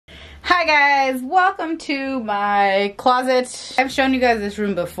Hi guys, welcome to my closet. I've shown you guys this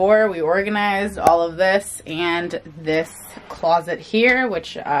room before. We organized all of this and this closet here,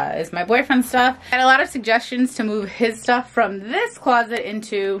 which is my boyfriend's stuff. I had a lot of suggestions to move his stuff from this closet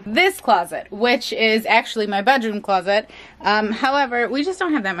into this closet, which is actually my bedroom closet. However, we just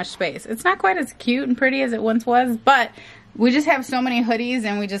don't have that much space. It's not quite as cute and pretty as it once was, but we just have so many hoodies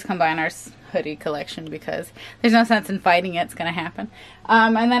and we just combine our hoodie collection because there's no sense in fighting it. It's gonna happen.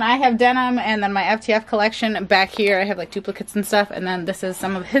 And then I have denim, and then my FTF collection back here. I have like duplicates and stuff, and then this is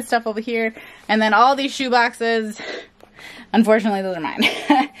some of his stuff over here, and then all these shoe boxes. Unfortunately, those are mine.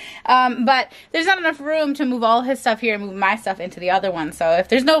 But there's not enough room to move all his stuff here and move my stuff into the other one. So if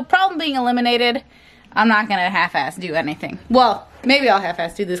there's no problem being eliminated, I'm not gonna half-ass do anything. Well, maybe I'll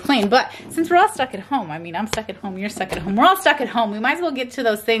half-ass do this clean, but since we're all stuck at home, I mean, I'm stuck at home, you're stuck at home, we're all stuck at home, we might as well get to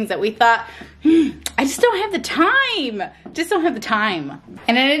those things that we thought, I just don't have the time. Just don't have the time.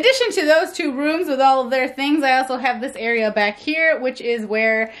 And in addition to those two rooms with all of their things, I also have this area back here, which is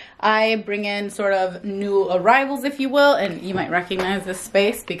where I bring in sort of new arrivals, if you will, and you might recognize this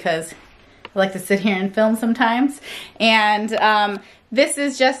space because I like to sit here and film sometimes. And this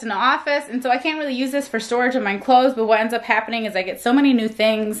is just an office, and so I can't really use this for storage of my clothes, but what ends up happening is I get so many new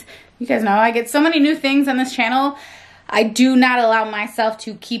things. You guys know I get so many new things on this channel. I do not allow myself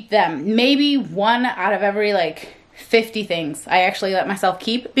to keep them. Maybe one out of every like 50 things I actually let myself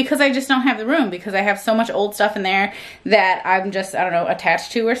keep because I just don't have the room, because I have so much old stuff in there that I'm just, I don't know,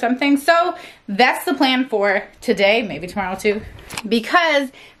 attached to or something. So that's the plan for today, maybe tomorrow too,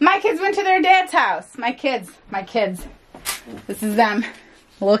 because my kids went to their dad's house. My kids. This is them.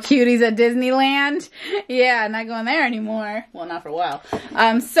 Little cuties at Disneyland. Yeah, not going there anymore. Well, not for a while.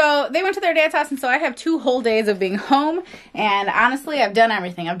 So they went to their dad's house, and so I have 2 whole days of being home. And honestly, I've done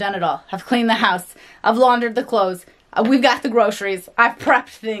everything. I've done it all. I've cleaned the house. I've laundered the clothes. We've got the groceries. I've prepped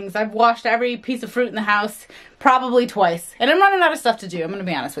things. I've washed every piece of fruit in the house probably twice. And I'm running out of stuff to do, I'm going to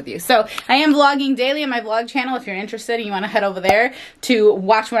be honest with you. So I am vlogging daily on my vlog channel. If you're interested and you want to head over there to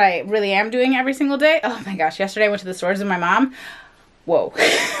watch what I really am doing every single day. Oh my gosh, yesterday I went to the stores with my mom. Whoa.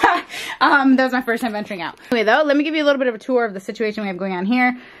 That was my first time venturing out. Anyway though, let me give you a little bit of a tour of the situation we have going on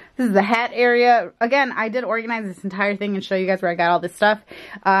here. This is the hat area. Again, I did organize this entire thing and show you guys where I got all this stuff.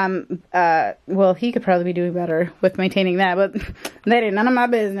 Well, he could probably be doing better with maintaining that, but that ain't none of my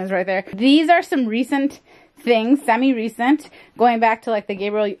business right there. These are some recent things, semi-recent, going back to like the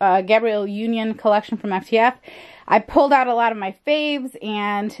Gabrielle Union collection from FTF. I pulled out a lot of my faves,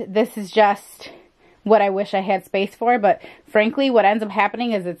 and this is just what I wish I had space for, but frankly what ends up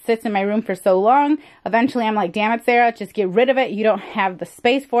happening is it sits in my room for so long, eventually I'm like, damn it, Sarah, just get rid of it. You don't have the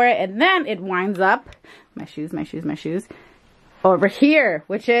space for it, and then it winds up, my shoes, over here,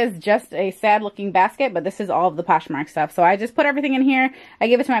 which is just a sad looking basket, but this is all of the Poshmark stuff. So I just put everything in here, I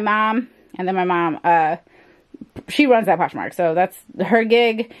give it to my mom, and then my mom, she runs that Poshmark, so that's her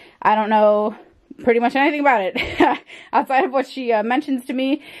gig. I don't know pretty much anything about it outside of what she mentions to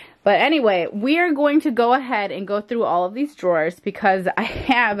me. But anyway, we are going to go ahead and go through all of these drawers because I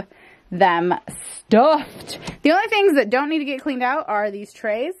have them stuffed. The only things that don't need to get cleaned out are these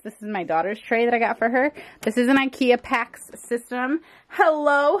trays. This is my daughter's tray that I got for her. This is an IKEA Pax System.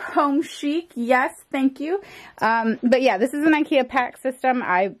 Hello, home chic. Yes, thank you. But yeah, this is an IKEA Pax System.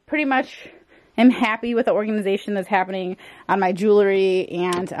 I pretty much am happy with the organization that's happening on my jewelry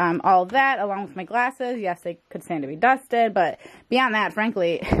and all of that, along with my glasses. Yes, they could stand to be dusted, but beyond that,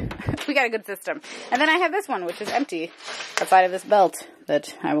 frankly, we got a good system. And then I have this one, which is empty outside of this belt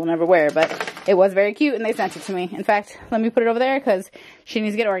that I will never wear, but it was very cute and they sent it to me. In fact, let me put it over there because she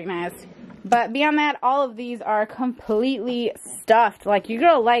needs to get organized. But beyond that, all of these are completely stuffed. Like, your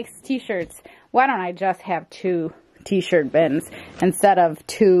girl likes t-shirts. Why don't I just have 2 t-shirt bins instead of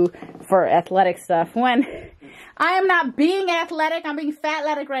 2 for athletic stuff when I am not being athletic, I'm being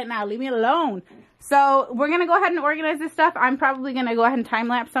fat-letic right now. Leave me alone. So we're going to go ahead and organize this stuff. I'm probably going to go ahead and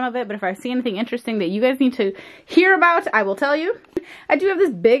time-lapse some of it, but if I see anything interesting that you guys need to hear about, I will tell you. I do have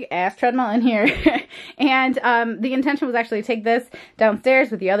this big-ass treadmill in here, and the intention was actually to take this downstairs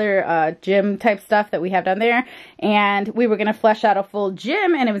with the other gym-type stuff that we have down there, and we were going to flesh out a full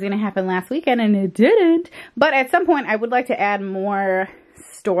gym, and it was going to happen last weekend, and it didn't. But at some point, I would like to add more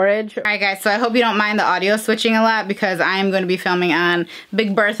storage. Alright guys, so I hope you don't mind the audio switching a lot because I am going to be filming on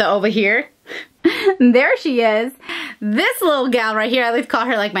Big Bertha over here. There she is. This little gal right here, I like to call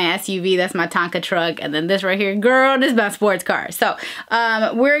her like my SUV. That's my Tonka truck. And then this right here, girl, this is my sports car. So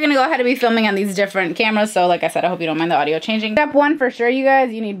we're gonna go ahead and be filming on these different cameras. So like I said, I hope you don't mind the audio changing. Step 1 for sure, you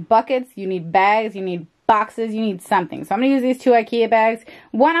guys, you need buckets, you need bags, you need boxes. You need something. So I'm going to use these 2 IKEA bags.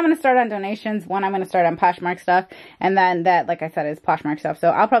 One I'm going to start on donations. One I'm going to start on Poshmark stuff. And then that, like I said, is Poshmark stuff. So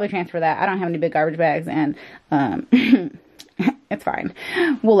I'll probably transfer that. I don't have any big garbage bags, and it's fine.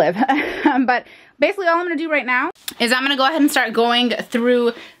 We'll live. But basically all I'm going to do right now is I'm going to go ahead and start going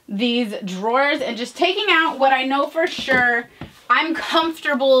through these drawers and just taking out what I know for sure I'm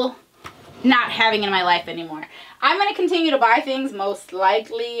comfortable not having in my life anymore. I'm going to continue to buy things, most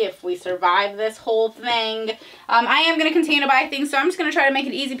likely, if we survive this whole thing. I am going to continue to buy things, so I'm just going to try to make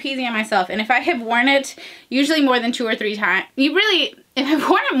it easy peasy on myself. And if I have worn it, usually more than 2 or 3 times, if I've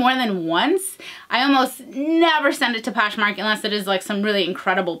worn it more than once, I almost never send it to Poshmark unless it is like some really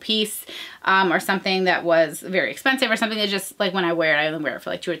incredible piece, or something that was very expensive, or something that just, like, when I wear it, I only wear it for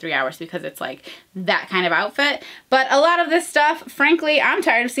like 2 or 3 hours because it's like that kind of outfit. But a lot of this stuff, frankly, I'm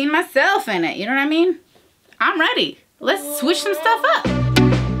tired of seeing myself in it. You know what I mean? I'm ready. Let's switch some stuff up.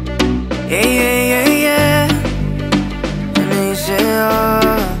 Yeah, yeah, yeah, yeah.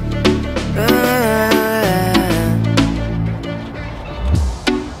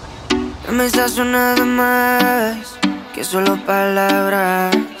 No me estás nada más que solo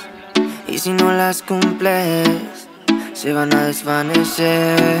palabras, y si no las cumples se van a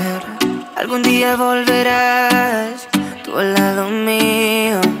desvanecer. Algún día volverás tú al lado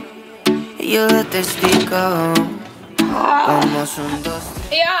mío, y yo de testigo. Vamos, 1, 2,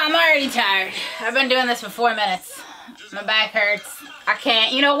 3. Yeah, I'm already tired. I've been doing this for 4 minutes. My back hurts. I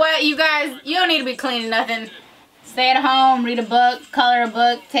can't. You know what, you guys? You don't need to be cleaning nothing. Stay at home, read a book, color a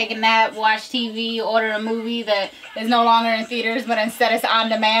book, take a nap, watch TV, order a movie that is no longer in theaters, but instead it's on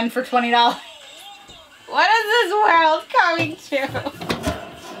demand for $20. What is this world coming to?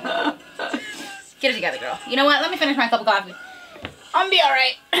 Get it together, girl. You know what? Let me finish my cup of coffee. I'm gonna be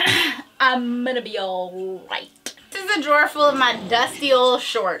alright. I'm gonna be alright. This is a drawer full of my dusty old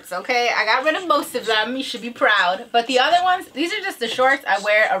shorts, okay? I got rid of most of them. You should be proud. But the other ones, these are just the shorts I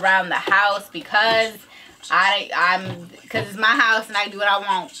wear around the house because because it's my house and I do what I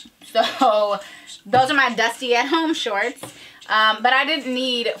want. So those are my dusty at home shorts. But I didn't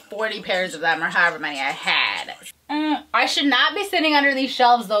need 40 pairs of them, or however many I had. I should not be sitting under these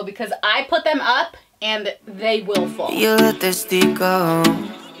shelves though, because I put them up and they will fall. Yo de testigo.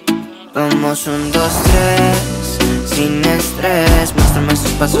 Vamos, 1, 2, 3. Sin estrés, muéstrame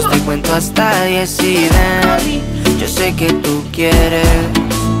sus pasos, te cuento hasta 10 y ven. Yo sé que tú quieres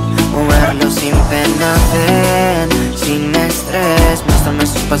moverlo sin pena, ven. Sin estrés, muéstrame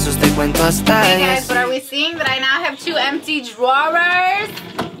sus pasos, te cuento hasta 10. Hey guys, but are we seeing that I now have 2 empty drawers?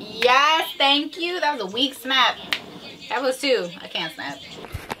 Yes, thank you. That was a weak snap. That was 2. I can't snap.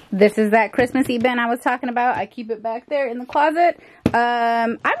 This is that Christmassy bin I was talking about. I keep it back there in the closet.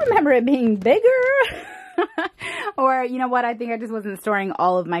 I remember it being bigger. Or, you know what, I think I just wasn't storing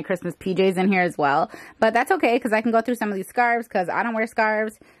all of my Christmas PJs in here as well. But that's okay, because I can go through some of these scarves, because I don't wear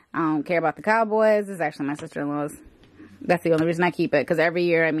scarves. I don't care about the Cowboys. This is actually my sister-in-law's. That's the only reason I keep it, because every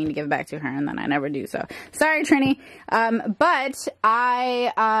year I mean to give it back to her, and then I never do. So, sorry, Trini. But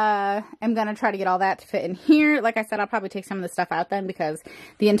I am going to try to get all that to fit in here. Like I said, I'll probably take some of the stuff out then, because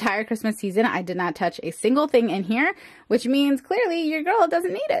the entire Christmas season, I did not touch a single thing in here, which means clearly your girl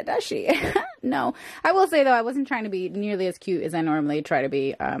doesn't need it, does she? No. I will say, though, I wasn't trying to be nearly as cute as I normally try to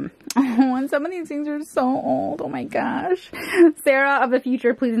be. And some of these things are so old. Oh, my gosh. Sarah of the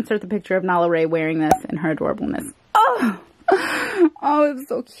future, please insert the picture of Nala Rae wearing this and her adorableness. Oh, it's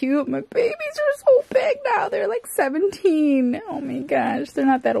so cute. My babies are so big now. They're like 17. Oh my gosh. They're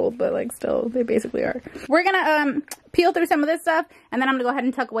not that old, but like still, they basically are. We're gonna peel through some of this stuff, and then I'm gonna go ahead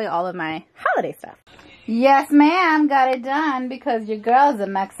and tuck away all of my holiday stuff. Yes, ma'am. Got it done, because your girl's a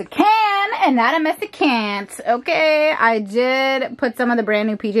Mexican and not a Mexicant. Okay, I did put some of the brand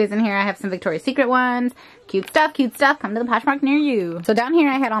new PJs in here. I have some Victoria's Secret ones. Cute stuff, cute stuff. Come to the Poshmark near you. So down here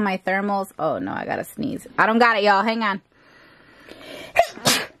I had all my thermals. Oh no, I gotta sneeze. I don't got it, y'all. Hang on.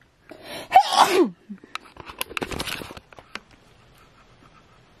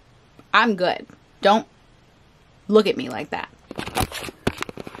 I'm good. Don't look at me like that.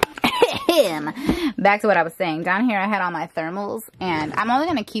 Back to what I was saying. Down here I had all my thermals, and I'm only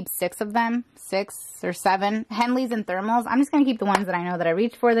going to keep 6 of them. 6 or 7 Henleys and thermals. I'm just going to keep the ones that I know that I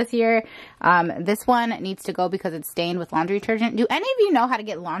reached for this year. This one needs to go because it's stained with laundry detergent. Do any of you know how to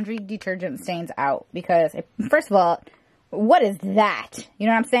get laundry detergent stains out? Because, first of all, what is that? You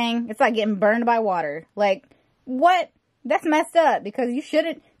know what I'm saying? It's like getting burned by water. Like, what? That's messed up, because you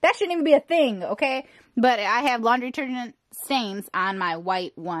shouldn't, that shouldn't even be a thing, okay? But I have laundry detergent stains on my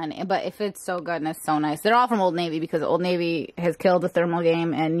white one, but it fits so good and it's so nice. They're all from Old Navy because Old Navy has killed the thermal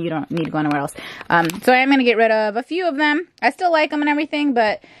game and you don't need to go anywhere else. So I am going to get rid of a few of them. I still like them and everything,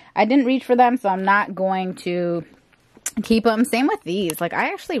 but I didn't reach for them, so I'm not going to keep them. Same with these. Like,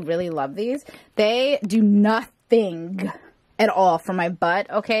 I actually really love these. They do nothing at all for my butt,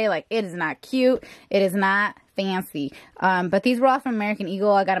 okay? Like, it is not cute. It is not fancy. But these were all from American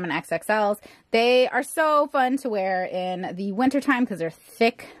Eagle. I got them in XXLs. They are so fun to wear in the wintertime because they're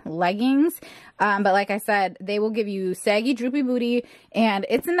thick leggings. But like I said, they will give you saggy, droopy booty, and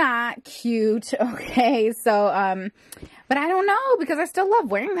it's not cute, okay? So, but I don't know, because I still love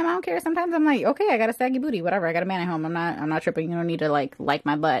wearing them. I don't care. Sometimes I'm like, okay, I got a saggy booty, whatever. I got a man at home. I'm not tripping. You don't need to like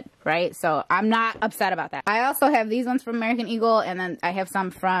my butt, right? So I'm not upset about that. I also have these ones from American Eagle, and then I have some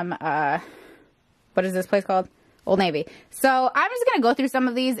from, what is this place called? Old Navy. So I'm just going to go through some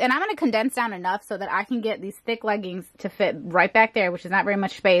of these, and I'm going to condense down enough so that I can get these thick leggings to fit right back there, which is not very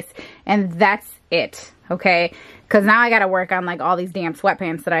much space. And that's it. Okay. Cause now I got to work on like all these damn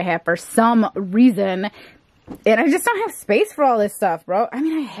sweatpants that I have for some reason. And I just don't have space for all this stuff, bro. I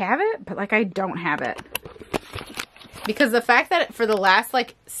mean, I have it, but like I don't have it. Because the fact that for the last,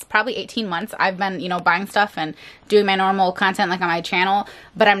 like, probably 18 months, I've been, you know, buying stuff and doing my normal content, like, on my channel,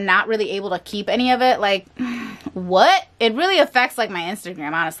 but I'm not really able to keep any of it, like, what? It really affects, like, my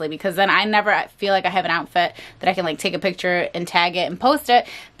Instagram, honestly, because then I never feel like I have an outfit that I can, like, take a picture and tag it and post it,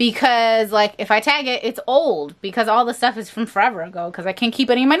 because, like, if I tag it, it's old, because all the stuff is from forever ago, because I can't keep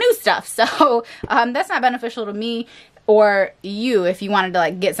any of my new stuff, so, that's not beneficial to me. Or you, if you wanted to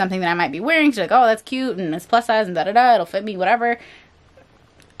like get something that I might be wearing, so like, oh, that's cute and it's plus size and da-da-da, it'll fit me, whatever.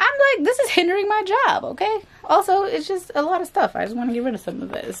 I'm like, this is hindering my job, okay? Also, it's just a lot of stuff. I just want to get rid of some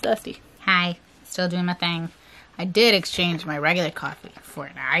of it. It's dusty. Hi, still doing my thing. I did exchange my regular coffee for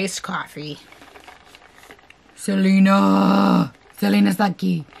an iced coffee. Selena's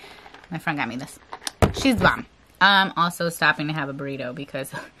lucky. My friend got me this. She's bomb. I'm also stopping to have a burrito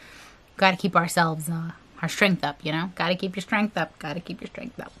because gotta keep ourselves, our strength up, you know? Gotta keep your strength up. Gotta keep your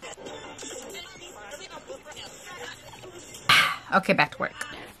strength up. Okay, back to work.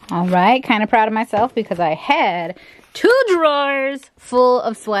 All right, kind of proud of myself because I had 2 drawers full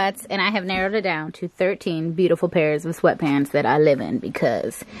of sweats, and I have narrowed it down to 13 beautiful pairs of sweatpants that I live in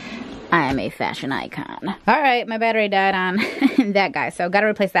because I am a fashion icon. All right, my battery died on that guy, so gotta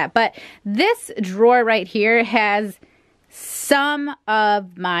replace that. But this drawer right here has some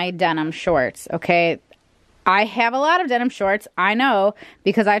of my denim shorts, okay? I have a lot of denim shorts, I know,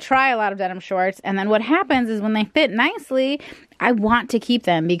 because I try a lot of denim shorts, and then what happens is when they fit nicely, I want to keep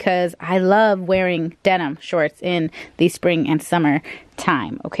them because I love wearing denim shorts in the spring and summer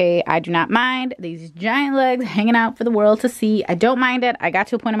time, okay? I do not mind these giant legs hanging out for the world to see. I don't mind it. I got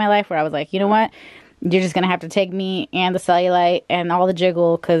to a point in my life where I was like, you know what? You're just going to have to take me and the cellulite and all the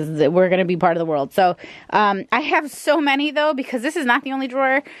jiggle because we're going to be part of the world. So I have so many, though, because this is not the only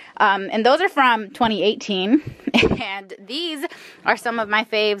drawer. And those are from 2018. And these are some of my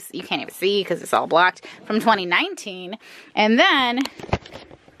faves. You can't even see because it's all blocked from 2019. And then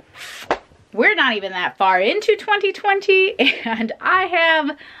we're not even that far into 2020. And I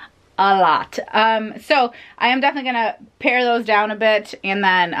have a lot. So I am definitely going to pare those down a bit. And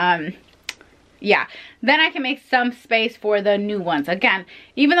then... yeah, then I can make some space for the new ones. Again,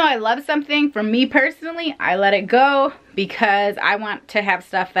 even though I love something, for me personally, I let it go because I want to have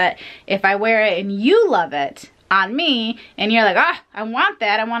stuff that if I wear it and you love it on me and you're like, ah, I want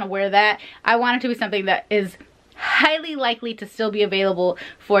that, I want to wear that, I want it to be something that is highly likely to still be available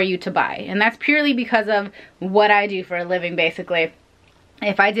for you to buy. And that's purely because of what I do for a living, basically.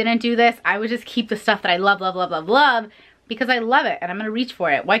 If I didn't do this, I would just keep the stuff that I love, love, love, love, love, because I love it and I'm gonna reach for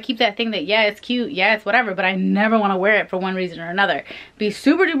it. Why keep that thing that, yeah, it's cute, yeah, it's whatever, but I never want to wear it for one reason or another? Be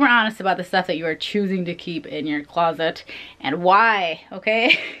super duper honest about the stuff that you are choosing to keep in your closet and why,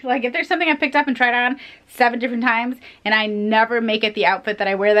 okay? Like, if there's something I picked up and tried on 7 different times and I never make it the outfit that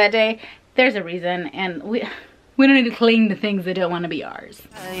I wear that day, there's a reason, and we don't need to cling to things that don't want to be ours.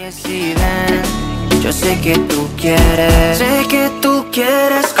 Yo sé que tú quieres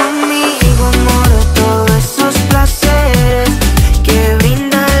conmigo, amor, todos esos placeres que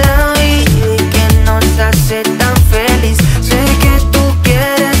brinda la vida y que nos hace tan feliz. Sé que tú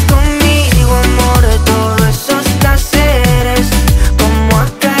quieres conmigo, amor, todos esos placeres, como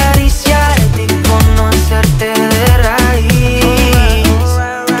acariciarte y conocerte de raíz.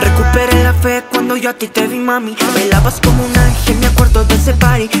 Recuperé la fe cuando yo a ti te vi, mami. Bailabas como un ángel, me acuerdo de ese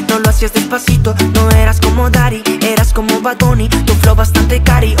party. No lo hacías despacito, no eras como Daddy, eras como Bad Bunny, tu flow bastante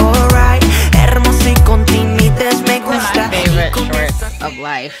cari, alright. Hermoso y con timides me gusta. My favorite shorts. of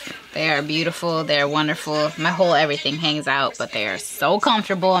life. They are beautiful, they're wonderful. My whole everything hangs out, but they are so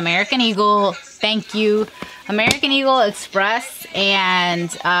comfortable. American Eagle, thank you. American Eagle, Express,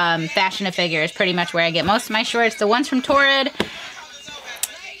 and Fashion to Figure is pretty much where I get most of my shorts. The ones from Torrid,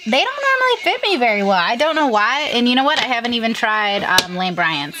 they don't normally fit me very well. I don't know why. And you know what? I haven't even tried Lane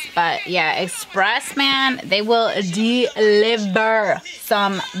Bryant's. But yeah, Express, man, they will deliver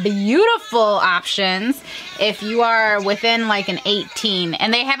some beautiful options if you are within like an 18.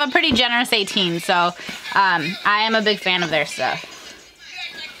 And they have a pretty generous 18. So I am a big fan of their stuff.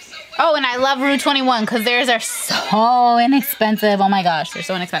 Oh, and I love Rue 21 because theirs are so inexpensive. Oh my gosh, they're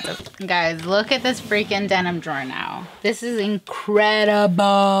so inexpensive. Guys, look at this freaking denim drawer now. This is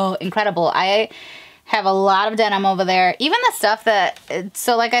incredible. Incredible. I have a lot of denim over there. Even the stuff that,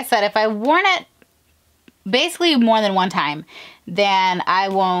 so like I said, if I worn it basically more than one time, then I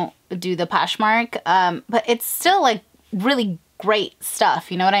won't do the Poshmark. But it's still like really great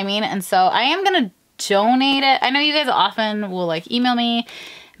stuff, you know what I mean? And so I am going to donate it. I know you guys often will like email me,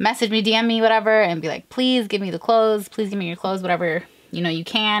 message me, DM me, whatever, and be like, please give me the clothes, please give me your clothes, whatever, you know, you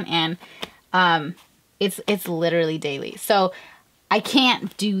can. And it's literally daily. So I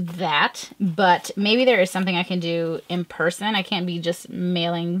can't do that, but maybe there is something I can do in person. I can't be just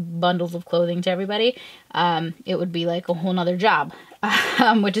mailing bundles of clothing to everybody. It would be like a whole nother job,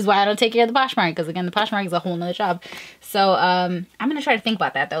 which is why I don't take care of the Poshmark, because again, the Poshmark is a whole nother job. So I'm going to try to think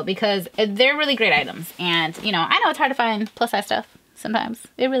about that though, because they're really great items. And you know, I know it's hard to find plus size stuff. Sometimes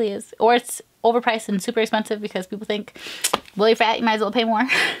it really is, or it's overpriced and super expensive because people think, well, you're fat, you might as well pay more.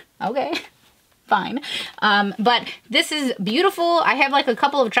 Okay, fine. But this is beautiful. I have like a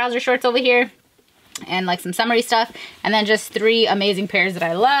couple of trouser shorts over here and like some summery stuff, and then just 3 amazing pairs that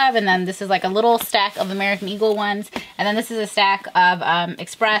I love. And then this is like a little stack of American Eagle ones, and then this is a stack of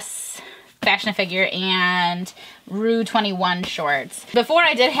Express, Fashion to Figure, and Rue 21 shorts. Before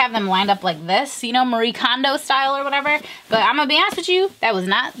I did have them lined up like this, you know, Marie Kondo style or whatever, but I'm gonna be honest with you, that was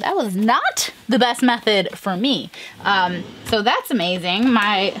not the best method for me. So that's amazing.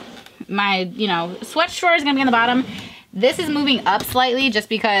 My you know, sweat short is gonna be on the bottom. This is moving up slightly just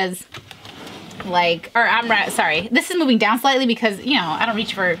because sorry, this is moving down slightly because, you know, I don't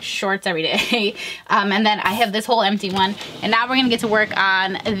reach for shorts every day. And then I have this whole empty one. And now we're going to get to work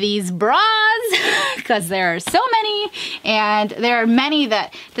on these bras because there are so many. And there are many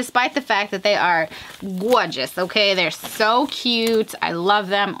that, despite the fact that they are gorgeous, okay, they're so cute. I love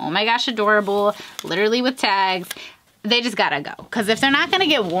them. Oh my gosh, adorable. Literally with tags. They just gotta go. Because if they're not gonna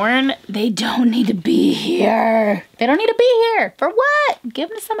get worn, they don't need to be here. They don't need to be here. For what? Give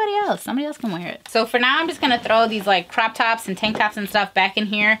them to somebody else. Somebody else can wear it. So for now, I'm just gonna throw these like crop tops and tank tops and stuff back in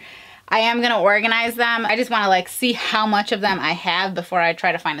here. I am gonna organize them. I just wanna like see how much of them I have before I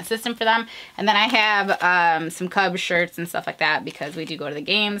try to find a system for them. And then I have some Cubs shirts and stuff like that because we do go to the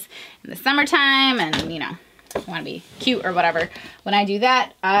games in the summertime and, you know, want to be cute or whatever when I do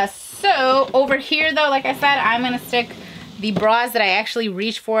that. So over here though, like I said, I'm gonna stick the bras that I actually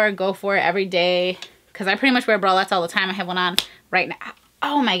reach for, go for every day, because I pretty much wear bralettes all the time. I have one on right now.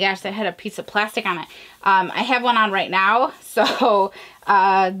 Oh my gosh, that had a piece of plastic on it. I have one on right now, so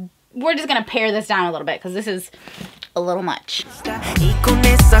we're just gonna pare this down a little bit because this is a little much.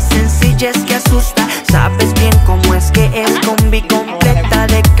 Sabes bien cómo es que es combi completa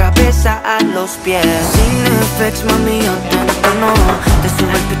de cabeza a los pies. Sin effects, mami, yo te entono. Te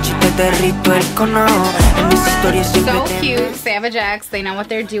subo el pecho y te derrito el cono. En mis historias siempre so cute, Savage X, they know what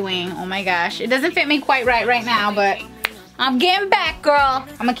they're doing. Oh my gosh, it doesn't fit me quite right now, but I'm getting back, girl.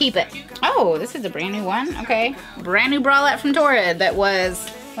 I'm gonna keep it. Oh, this is a brand new one. Okay, brand new bralette from Torrid that was,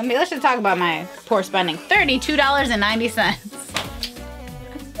 let's just talk about my poor spending. $32.90.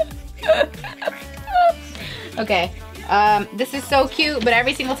 Okay, this is so cute, but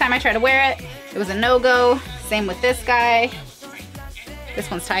every single time I try to wear it, it was a no-go. Same with this guy. This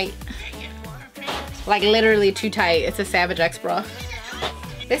one's tight. Like literally too tight. It's a Savage X bra.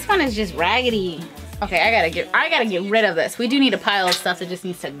 This one is just raggedy. Okay, I gotta get rid of this. We do need a pile of stuff that just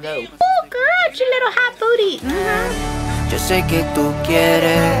needs to go. Oh girl, you little hot booty. Yo sé que tú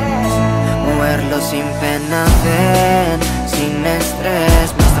quieres moverlo sin pena, ven, sin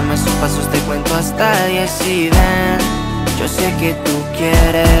estrés. Muéstrame sus pasos, te cuento hasta 10 y ven. Yo sé que tú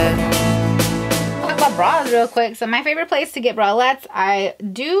quieres. Talk about bras real quick. So my favorite place to get bralettes, I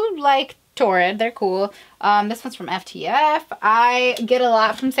do like Torrid, they're cool. This one's from FTF. I get a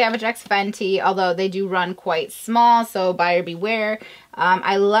lot from Savage X Fenty, although they do run quite small, so buyer beware.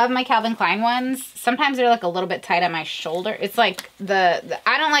 I love my Calvin Klein ones. Sometimes they're like a little bit tight on my shoulder. It's like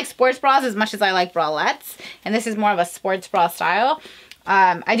I don't like sports bras as much as I like bralettes, and this is more of a sports bra style.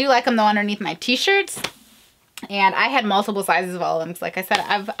 I do like them though underneath my t-shirts. And I had multiple sizes of all of them. Like I said,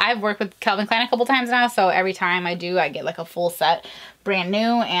 I've worked with Calvin Klein a couple times now, so every time I do, I get like a full set brand new,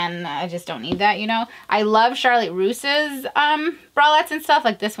 and I just don't need that, you know. I love Charlotte Ruse's bralettes and stuff.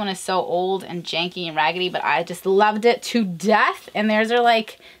 Like this one is so old and janky and raggedy, but I just loved it to death, and theirs are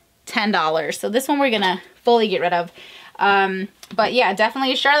like $10. So this one we're gonna fully get rid of. But yeah,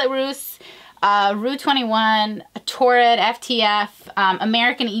 definitely Charlotte Russe, Rue 21, Torrid, FTF,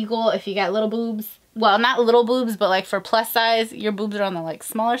 American Eagle if you got little boobs. Well, not little boobs, but like for plus size, your boobs are on the like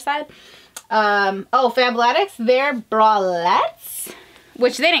smaller side. Oh, Fabletics, they're bralettes,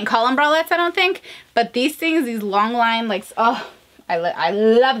 which they didn't call them bralettes, I don't think. But these things, these long line, like, oh, I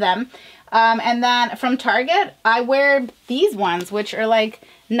love them. And then from Target, I wear these ones, which are like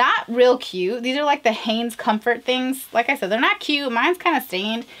not real cute. These are like the Hanes Comfort things. Like I said, they're not cute. Mine's kind of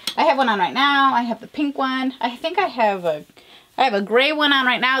stained. I have one on right now. I have the pink one. I think I have a gray one on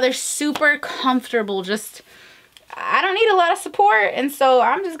right now. They're super comfortable. Just, I don't need a lot of support, and so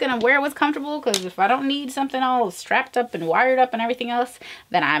I'm just gonna wear what's comfortable, because if I don't need something all strapped up and wired up and everything else,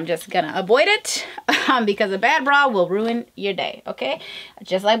 then I'm just gonna avoid it, because a bad bra will ruin your day, okay?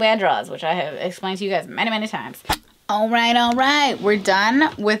 Just like bad draws, which I have explained to you guys many, many times. All right, we're done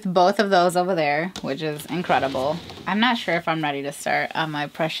with both of those over there, which is incredible. I'm not sure if I'm ready to start on my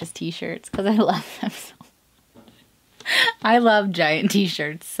precious t-shirts, because I love them so much. I love giant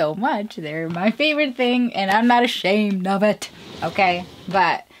t-shirts so much. They're my favorite thing, and I'm not ashamed of it, okay?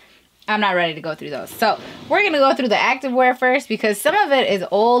 But I'm not ready to go through those. So we're gonna go through the activewear first, because some of it is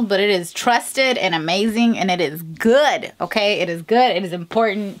old, but it is trusted and amazing, and it is good, okay? It is good, it is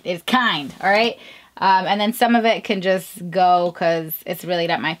important, it is kind, all right? And then some of it can just go because it's really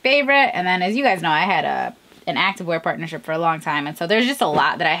not my favorite. And then, as you guys know, I had an activewear partnership for a long time, and so there's just a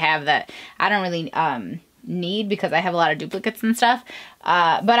lot that I have that I don't really need, because I have a lot of duplicates and stuff.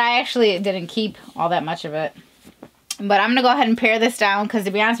 But I actually didn't keep all that much of it. But I'm gonna go ahead and pare this down, because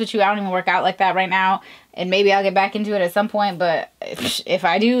to be honest with you, I don't even work out like that right now, and maybe I'll get back into it at some point. But if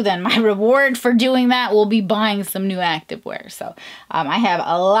I do, then my reward for doing that will be buying some new activewear. So I have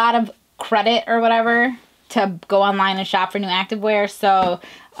a lot of credit or whatever to go online and shop for new activewear. So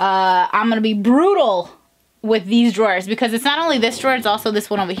I'm gonna be brutal with these drawers, because it's not only this drawer, it's also this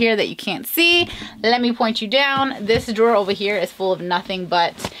one over here that you can't see. Let me point you down. This drawer over here is full of nothing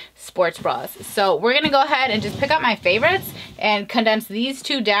but sports bras. So we're gonna go ahead and just pick up my favorites and condense these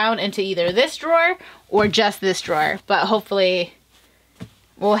two down into either this drawer or just this drawer. But hopefully,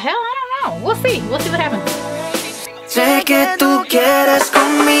 well, hell, I don't know. We'll see what happens. Sé que tú quieres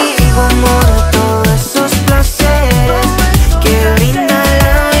conmigo, amor, todos esos placeres que brinda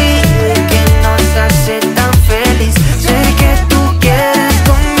la vida y que nos hace tan feliz. Sé que tú quieres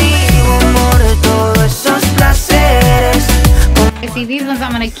conmigo, amor, todos esos placeres. See, these ones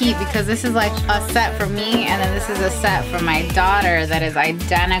I'm gonna keep, because this is like a set for me, and then this is a set for my daughter that is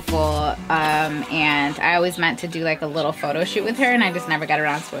identical. And I always meant to do like a little photo shoot with her, and I just never got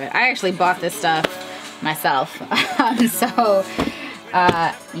around to it. I actually bought this stuff myself. So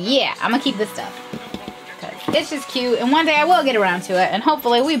yeah, I'm gonna keep this stuff, because it's just cute, and one day I will get around to it, and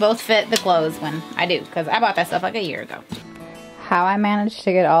hopefully we both fit the clothes when I do, because I bought that stuff like a year ago. How I managed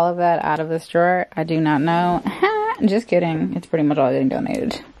to get all of that out of this drawer, I do not know. Just kidding. It's pretty much all getting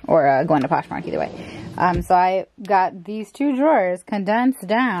donated, or going to Poshmark, either way. So I got these two drawers condensed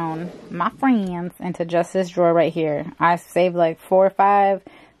down, my friends, into just this drawer right here. I saved like 4 or 5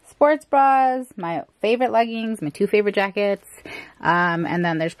 sports bras, my favorite leggings, my 2 favorite jackets, and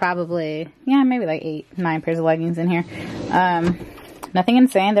then there's probably, yeah, maybe like 8, 9 pairs of leggings in here. Nothing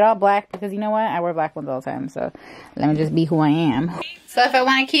insane. They're all black, because you know what? I wear black ones all the time, so let me just be who I am. So if I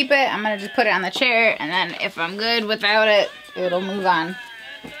want to keep it, I'm going to just put it on the chair, and then if I'm good without it, it'll move on.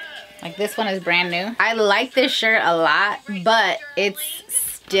 Like this one is brand new. I like this shirt a lot, but it's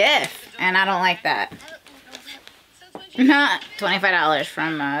stiff, and I don't like that. $25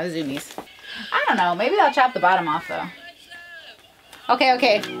 from Zoomies. I don't know. Maybe I'll chop the bottom off, though.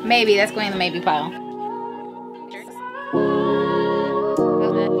 Okay. Maybe. That's going in the maybe pile.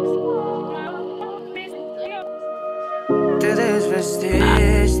 Te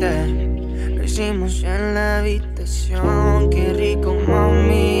desvestiste, lo hicimos en la habitación, qué rico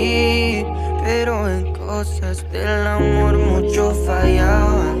mami, pero en cosas del amor mucho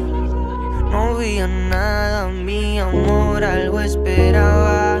fallaba, no veía nada, mi amor, algo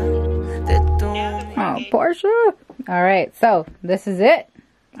esperaba de tu. Oh, Portia. All right, so this is it.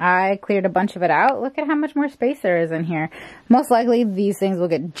 I cleared a bunch of it out. Look at how much more space there is in here. Most likely these things will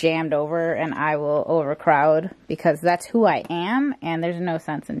get jammed over and I will overcrowd because that's who I am and there's no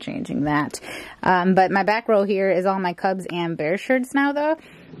sense in changing that. But my back row here is all my Cubs and Bears shirts now though,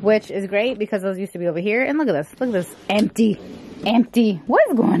 which is great because those used to be over here. And look at this, empty. Empty.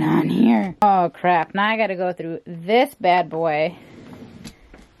 What's going on here? Oh crap, now I gotta go through this bad boy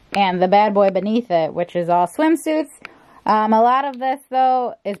and the bad boy beneath it, which is all swimsuits. A lot of this,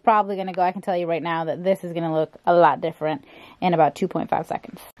 though, is probably going to go, I can tell you right now that this is going to look a lot different in about 2.5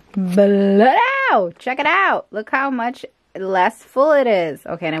 seconds. Blow! Check it out! Look how much less full it is.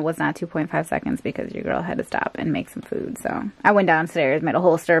 Okay, and it was not 2.5 seconds because your girl had to stop and make some food. So I went downstairs, made a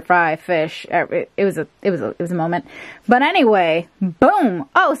whole stir fry fish. It was a moment. But anyway, boom!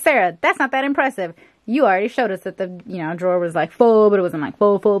 Oh, Sarah, that's not that impressive. You already showed us that the, drawer was like full, but it wasn't like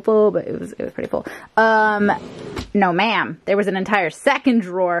full, but it was pretty full. No ma'am. There was an entire second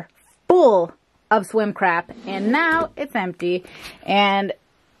drawer full of swim crap, and now it's empty. And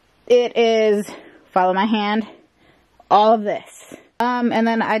it is, follow my hand, all of this. And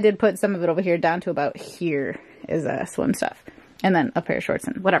then I did put some of it over here down to about here is swim stuff. And then a pair of shorts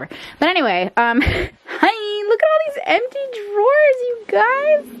and whatever. But anyway, hi, look at all these empty drawers, you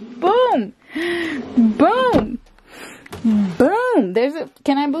guys. Boom. Boom. Boom.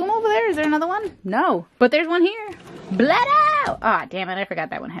 Can I boom over there? Is there another one? No. But there's one here. Blood out. Ah, damn it. I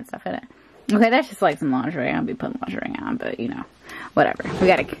forgot that one had stuff in it. Okay, that's just like some lingerie. I'll be putting lingerie on, but whatever. We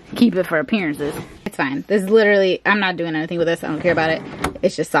gotta keep it for appearances. It's fine. This is literally, I'm not doing anything with this. I don't care about it.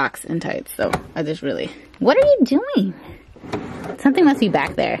 It's just socks and tights. So I just really, what are you doing? Something must be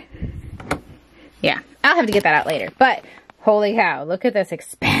back there. Yeah, I'll have to get that out later. But holy cow, look at this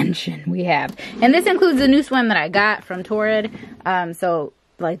expansion we have. And this includes the new swim that I got from Torrid. So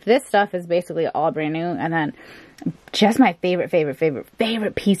like this stuff is basically all brand new. And then just my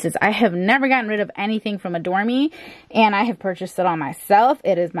favorite pieces. I have never gotten rid of anything from Adore Me. And I have purchased it all myself.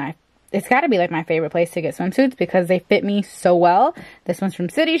 It's got to be like my favorite place to get swimsuits because they fit me so well. This one's from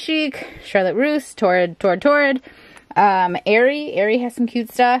City Chic, Charlotte Russe, Torrid. Aerie has some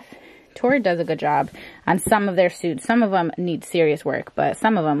cute stuff. Torrid does a good job on some of their suits. Some of them need serious work, but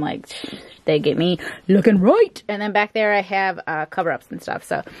some of them, like, they get me looking right. And then back there I have cover-ups and stuff.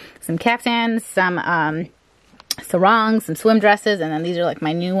 So some caftans, some sarongs, some swim dresses, and then these are like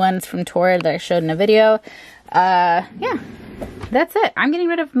my new ones from Torrid that I showed in a video. Yeah, that's it. I'm getting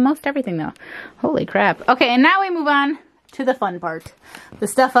rid of most everything though. Holy crap. Okay, and now we move on to the fun part. The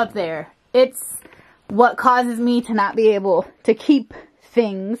stuff up there. It's what causes me to not be able to keep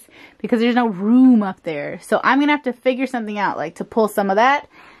things because there's no room up there. So I'm gonna have to figure something out, like to pull some of that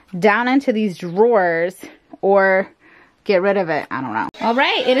down into these drawers or get rid of it. I don't know. All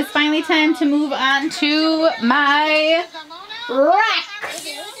right, it is finally time to move on to my racks.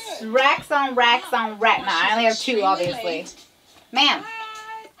 Racks on racks on rack. Now, I only have two, obviously. Ma'am,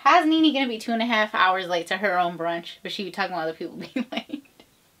 how's Nene gonna be 2.5 hours late to her own brunch, but she be talking about other people being late?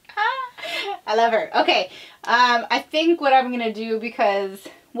 I love her. Okay, I think what I'm gonna do, because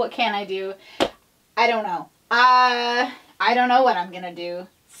what can I do? I don't know. I don't know what I'm gonna do.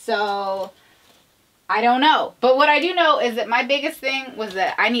 So I don't know. But what I do know is that my biggest thing was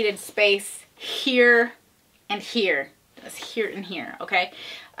that I needed space here and here. That's here and here, okay?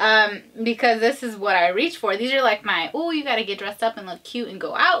 Because this is what I reach for. These are like my, oh, you gotta get dressed up and look cute and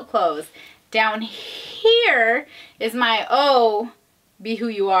go out clothes. Down here is my, oh, be who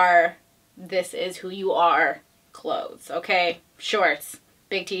you are, this is who you are clothes, okay? Shorts,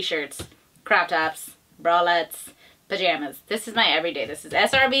 big t-shirts, crop tops, bralettes, pajamas. This is my everyday. This is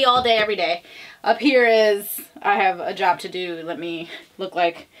SRB all day, every day. Up here is, I have a job to do. Let me look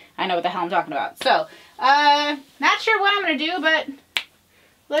like I know what the hell I'm talking about. So, not sure what I'm gonna do, but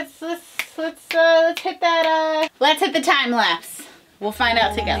let's hit that, let's hit the time lapse. We'll find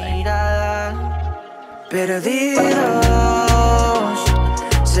out together.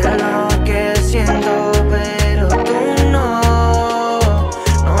 Sé lo que siento, pero tú no.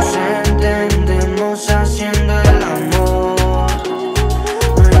 Nos entendemos haciendo el amor.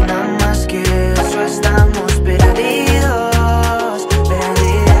 No hay nada más que eso, estamos perdidos,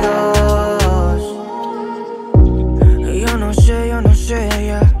 perdidos. Y yo no sé,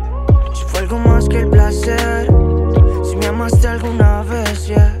 yeah, si fue algo más que el placer. Si me amaste alguna vez,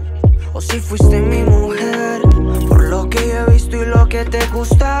 yeah, o si fuiste mi mujer. Por lo que yo he visto y lo que te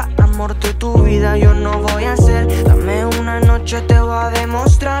gusta, amor de tu vida yo no voy a hacer. Dame una noche, te voy a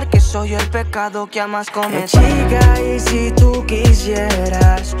demostrar que soy el pecado que amas cometer. Chica, y si tú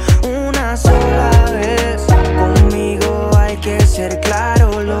quisieras una sola vez conmigo, hay que ser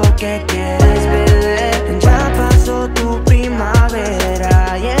claro lo que quieres ver. Ya pasó tu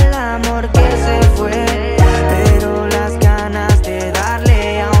primavera y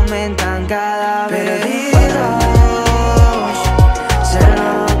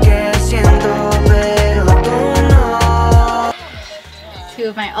Two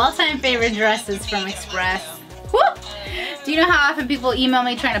of my all-time favorite dresses from Express. Woo! Do you know how often people email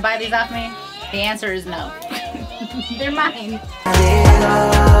me trying to buy these off me? The answer is no. They're mine.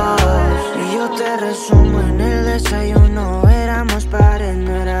 Yo te resumo en el desayuno. Éramos pares,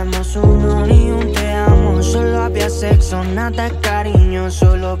 no éramos uno ni un te amo. Solo había sexo, nada cariño,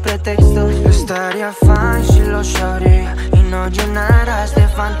 solo pretextos. No estaría fine si lo sabría y no llenaras de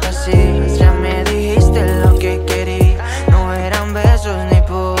fantasías. Ya me dijiste lo que quería, no eran besos ni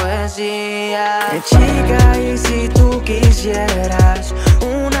poesía. Chica, y si tú quisieras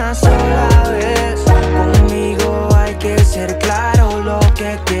una sola vez conmigo, hay que ser claro lo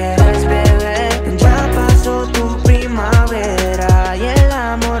que quieres, bebé. Ya pasó tu primavera y el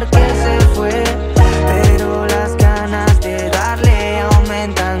amor que se fue, pero las ganas de darle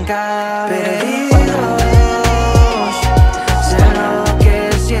aumentan cada vez.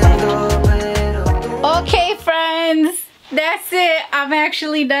 Okay, friends, that's it. I'm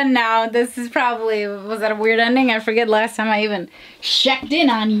actually done now. This is probably, was that a weird ending? I forget last time I even checked in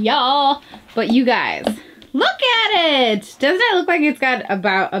on y'all. But you guys, look at it. Doesn't it look like it's got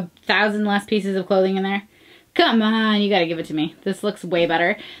about 1,000 less pieces of clothing in there? Come on, you gotta give it to me. This looks way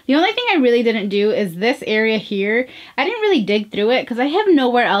better. The only thing I really didn't do is this area here. I didn't really dig through it because I have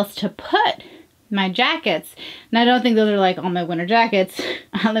nowhere else to put my jackets. And I don't think those are like all my winter jackets.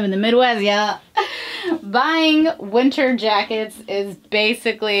 I live in the Midwest, yeah. Buying winter jackets is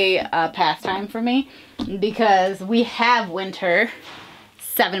basically a pastime for me because we have winter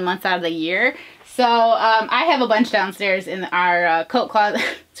 7 months out of the year. So I have a bunch downstairs in our coat closet.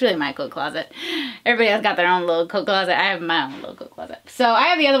 It's really my coat closet. Everybody else got their own little coat closet. I have my own little coat closet. So I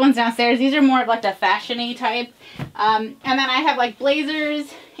have the other ones downstairs. These are more of like the fashion-y type. And then I have like blazers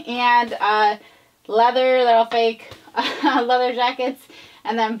and leather, little fake leather jackets.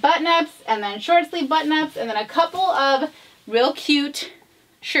 And then button-ups, and then short sleeve button-ups, and then a couple of real cute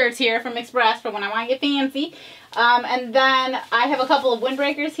shirts here from Express for when I want to get fancy. And then I have a couple of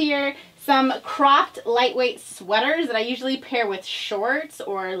windbreakers here, some cropped lightweight sweaters that I usually pair with shorts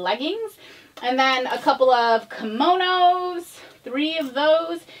or leggings, and then a couple of kimonos, 3 of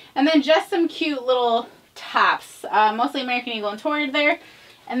those, and then just some cute little tops, mostly American Eagle and Torrid there.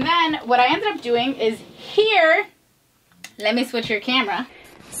 And then what I ended up doing is here, let me switch your camera.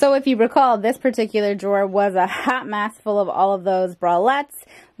 So if you recall, this particular drawer was a hot mess full of all of those bralettes.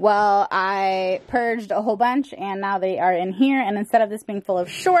 Well, I purged a whole bunch and now they are in here. And instead of this being full of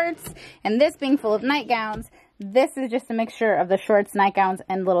shorts and this being full of nightgowns, this is just a mixture of the shorts, nightgowns,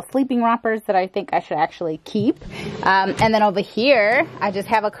 and little sleeping rompers that I think I should actually keep. And then over here, I just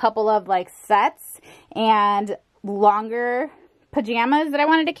have a couple of like sets and longer pajamas that I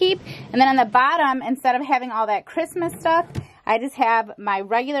wanted to keep. And then on the bottom, instead of having all that Christmas stuff, I just have my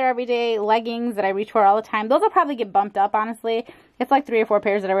regular everyday leggings that I reach for all the time. Those will probably get bumped up, honestly. It's like 3 or 4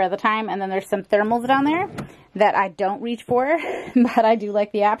 pairs that I wear at the time. And then there's some thermals down there that I don't reach for, but I do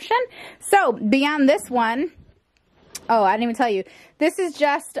like the option. So beyond this one, oh, I didn't even tell you. This is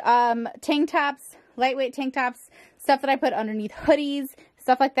just tank tops, lightweight tank tops, stuff that I put underneath hoodies,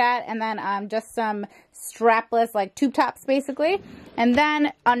 stuff like that, and then just some strapless like tube tops basically. And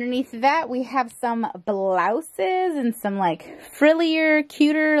then underneath that we have some blouses and some like frillier,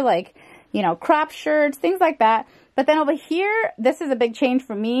 cuter, like, you know, crop shirts, things like that. But then over here, this is a big change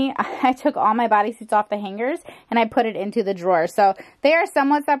for me. I took all my bodysuits off the hangers and I put it into the drawer. So they are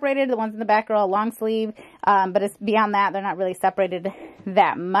somewhat separated. The ones in the back are all long sleeve, but it's beyond that. They're not really separated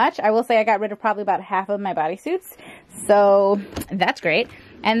that much. I will say I got rid of probably about half of my bodysuits. So that's great.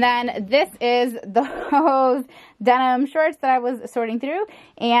 And then this is those denim shorts that I was sorting through.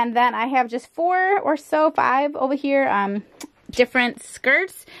 And then I have just 4 or so, 5 over here. Different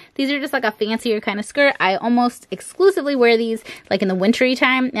skirts. These are just like a fancier kind of skirt. I almost exclusively wear these like in the wintry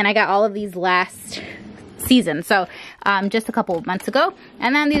time, and I got all of these last season, so just a couple of months ago.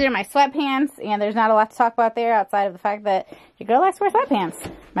 And then these are my sweatpants, and there's not a lot to talk about there outside of the fact that your girl likes to wear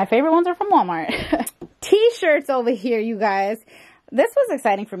sweatpants. My favorite ones are from Walmart. T-shirts over here, you guys. This was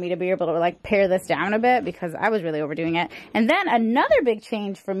exciting for me to be able to like pare this down a bit because I was really overdoing it. And then another big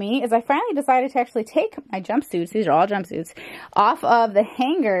change for me is I finally decided to actually take my jumpsuits, these are all jumpsuits, off of the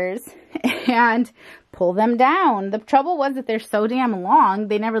hangers and pull them down. The trouble was that they're so damn long,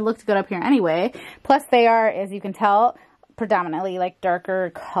 they never looked good up here anyway. Plus they are, as you can tell, predominantly like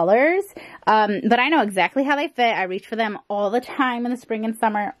darker colors. But I know exactly how they fit. I reach for them all the time in the spring and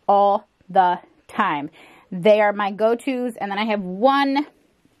summer, all the time. They are my go-tos, and then I have one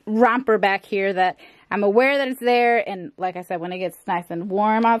romper back here that I'm aware that it's there, and like I said, when it gets nice and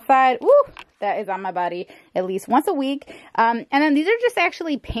warm outside, woo, that is on my body at least once a week. And then these are just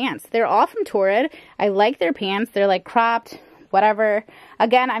actually pants. They're all from Torrid. I like their pants. They're like cropped, whatever.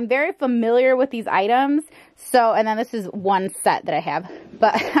 Again, I'm very familiar with these items. So, and then this is one set that I have.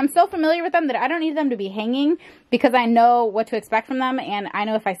 But I'm so familiar with them that I don't need them to be hanging because I know what to expect from them. And I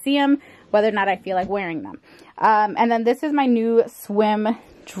know if I see them, whether or not I feel like wearing them. And then this is my new swim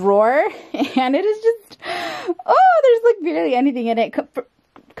drawer. And it is just, oh, there's like barely anything in it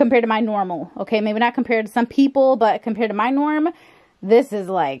compared to my normal. Okay, maybe not compared to some people, but compared to my norm, this is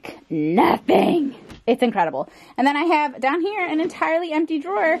like nothing. It's incredible. And then I have down here an entirely empty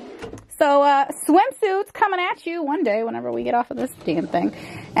drawer. So swimsuits coming at you one day whenever we get off of this damn thing.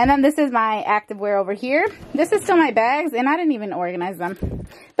 And then this is my activewear over here. This is still my bags, and I didn't even organize them.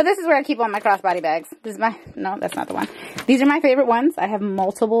 But this is where I keep all my crossbody bags. This is my, no, that's not the one. These are my favorite ones. I have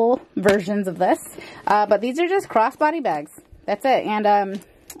multiple versions of this. But these are just crossbody bags. That's it. And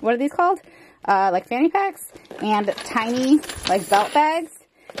what are these called? Like fanny packs and tiny like belt bags.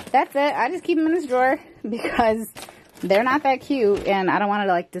 That's it. I just keep them in this drawer because they're not that cute and I don't want to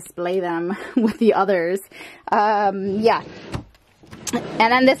like display them with the others. Yeah. And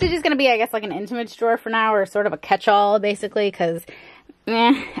then this is just going to be, I guess, like an intimates drawer for now, or sort of a catch-all basically, because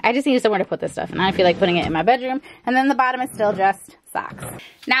I just need somewhere to put this stuff and I feel like putting it in my bedroom. And then the bottom is still just socks.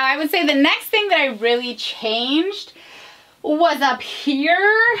 Now I would say the next thing that I really changed was up here.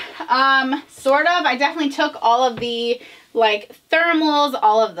 Sort of. I definitely took all of the like thermals,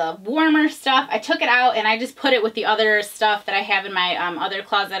 all of the warmer stuff. I took it out and I just put it with the other stuff that I have in my other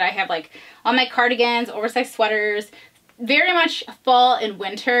closet. I have like all my cardigans, oversized sweaters, very much fall and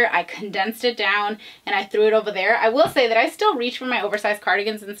winter. I condensed it down and I threw it over there. I will say that I still reach for my oversized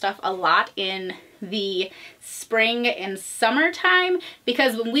cardigans and stuff a lot in the spring and summertime,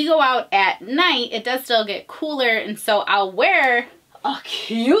 because when we go out at night it does still get cooler, and so I'll wear a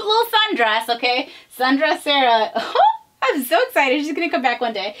cute little sundress. Okay, sundress Sarah. I'm so excited. She's gonna come back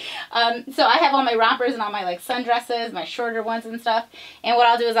one day. So I have all my rompers and all my like sundresses, my shorter ones and stuff. And what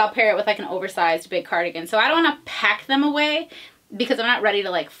I'll do is I'll pair it with like an oversized big cardigan. So I don't want to pack them away because I'm not ready to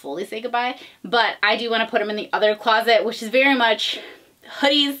like fully say goodbye. But I do want to put them in the other closet, which is very much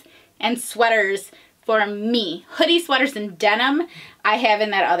hoodies and sweaters for me. Hoodies, sweaters, and denim I have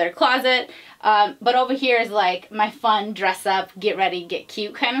in that other closet. But over here is like my fun dress up, get ready, get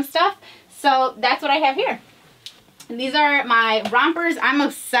cute kind of stuff. So that's what I have here. And these are my rompers. I'm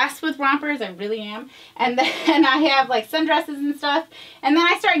obsessed with rompers. I really am. And then I have like sundresses and stuff. And then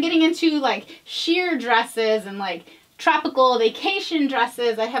I start getting into like sheer dresses and like tropical vacation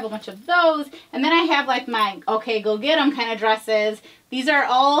dresses. I have a bunch of those. And then I have like my okay, go get them kind of dresses. These are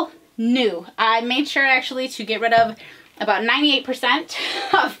all new. I made sure actually to get rid of about 98%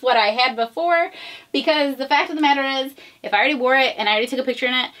 of what I had before, because the fact of the matter is, if I already wore it and I already took a picture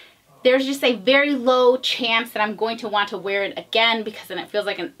in it, there's just a very low chance that I'm going to want to wear it again, because then it feels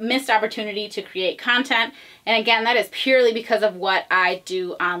like a missed opportunity to create content. And again, that is purely because of what I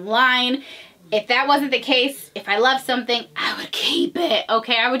do online. If that wasn't the case, if I love something, I would keep it.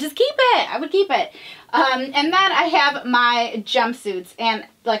 Okay, I would just keep it. I would keep it. And then I have my jumpsuits, and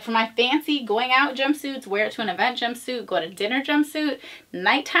like for my fancy going out jumpsuits, wear it to an event jumpsuit, go to dinner jumpsuit,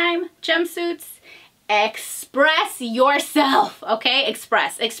 nighttime jumpsuits. Express yourself, okay?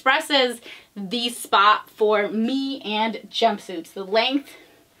 Express is the spot for me and jumpsuits. The length,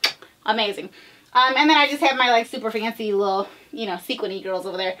 amazing. And then I just have my like super fancy little, you know, sequiny girls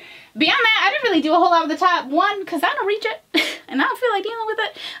over there. Beyond that, I didn't really do a whole lot with the top. One, because I don't reach it and I don't feel like dealing with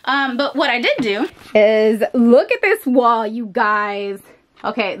it. But what I did do is look at this wall, you guys.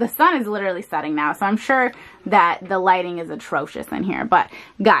 Okay, the sun is literally setting now, so I'm sure that the lighting is atrocious in here. But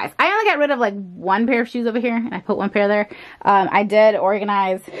guys, I only got rid of like one pair of shoes over here, and I put one pair there. I did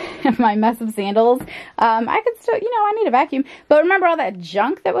organize my mess of sandals. I could still, you know, I need a vacuum. But remember all that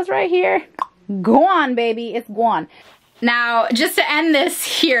junk that was right here? Gone, baby, it's gone. Now, just to end this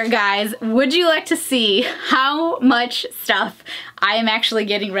here, guys, would you like to see how much stuff I am actually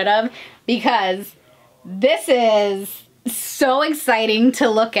getting rid of? Because this is so exciting to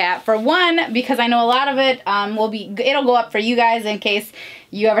look at. For one, because I know a lot of it it'll go up for you guys in case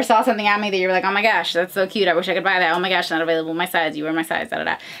you ever saw something on me that you're like, oh my gosh, that's so cute, I wish I could buy that. Oh my gosh, not available in my size, you wear my size, da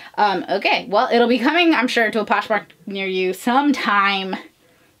da da. Okay, well, it'll be coming, I'm sure, to a Poshmark near you sometime.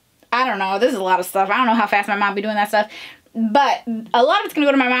 I don't know, this is a lot of stuff. I don't know how fast my mom be doing that stuff. But a lot of it's going to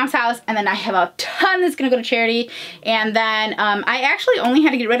go to my mom's house, and then I have a ton that's going to go to charity. And then I actually only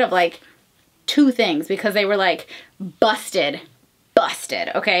had to get rid of like 2 things because they were like busted,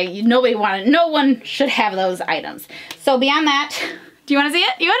 okay? No one should have those items. So beyond that, do you want to see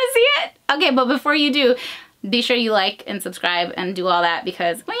it? You want to see it? Okay, but before you do, be sure you like and subscribe and do all that,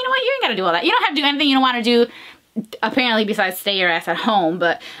 because, well, you know what? You ain't got to do all that. You don't have to do anything you don't want to do, apparently, besides stay your ass at home.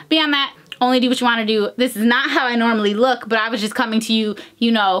 But beyond that, only do what you want to do. This is not how I normally look, but I was just coming to you,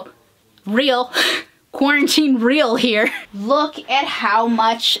 you know, real, quarantine real here. Look at how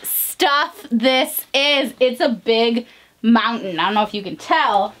much stuff this is. It's a big mountain. I don't know if you can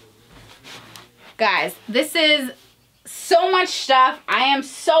tell. Guys, this is so much stuff. I am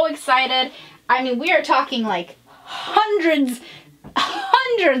so excited. I mean, we are talking like hundreds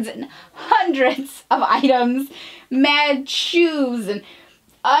and hundreds of items. Mad shoes and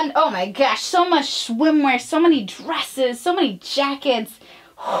oh my gosh, so much swimwear, so many dresses, so many jackets.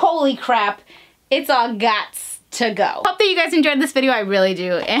 Holy crap. It's all gots to go. Hope that you guys enjoyed this video. I really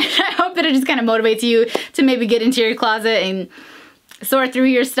do. And I hope that it just kind of motivates you to maybe get into your closet and sort through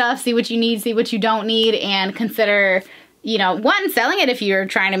your stuff, see what you need, see what you don't need, and consider, you know, one, selling it if you're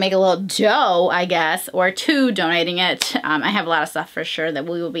trying to make a little dough, I guess, or two, donating it. I have a lot of stuff for sure that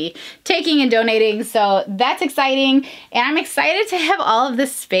we will be taking and donating, so that's exciting. And I'm excited to have all of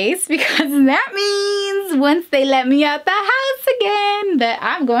this space because that means once they let me out the house again, that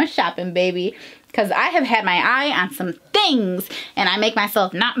I'm going shopping, baby. Because I have had my eye on some things and I make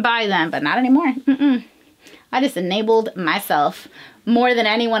myself not buy them, but not anymore. I just enabled myself more than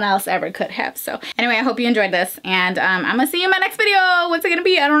anyone else ever could have. So anyway, I hope you enjoyed this, and I'm gonna see you in my next video. What's it gonna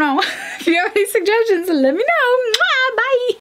be? I don't know. If you have any suggestions, let me know.